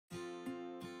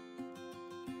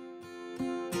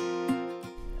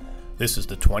This is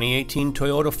the 2018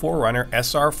 Toyota 4Runner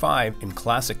SR5 in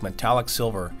classic metallic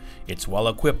silver. It's well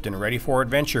equipped and ready for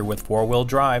adventure with 4-wheel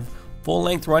drive,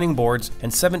 full-length running boards,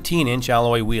 and 17-inch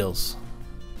alloy wheels.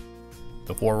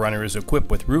 The 4Runner is equipped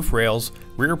with roof rails,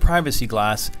 rear privacy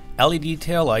glass, LED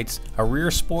taillights, a rear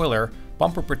spoiler,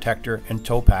 bumper protector, and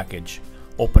tow package.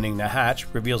 Opening the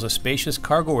hatch reveals a spacious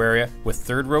cargo area with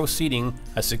third-row seating,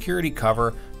 a security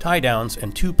cover, tie-downs,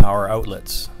 and 2 power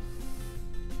outlets.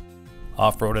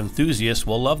 Off-road enthusiasts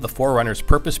will love the 4Runner's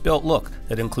purpose-built look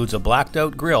that includes a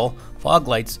blacked-out grille, fog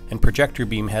lights, and projector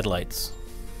beam headlights.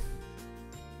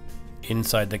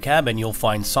 Inside the cabin, you'll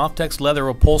find Softex leather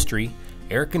upholstery,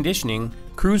 air conditioning,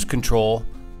 cruise control,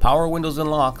 power windows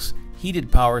and locks,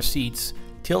 heated power seats,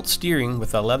 tilt steering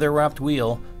with a leather-wrapped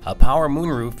wheel, a power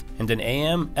moonroof, and an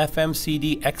AM, FM,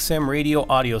 CD, XM radio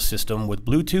audio system with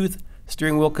Bluetooth,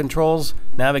 steering wheel controls,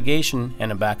 navigation,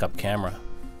 and a backup camera.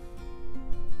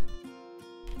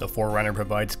 The 4Runner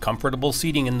provides comfortable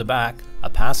seating in the back,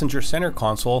 a passenger center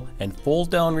console, and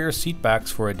fold-down rear seatbacks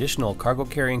for additional cargo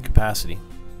carrying capacity.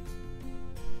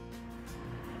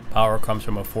 Power comes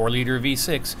from a 4-liter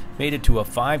V6 mated to a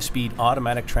 5-speed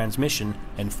automatic transmission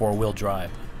and 4-wheel drive.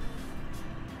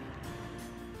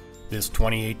 This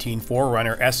 2018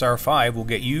 4Runner SR5 will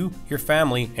get you, your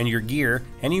family, and your gear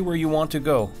anywhere you want to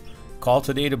go. Call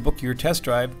today to book your test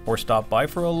drive or stop by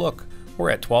for a look. We're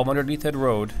at 12 Underneath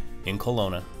Road in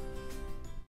Kelowna.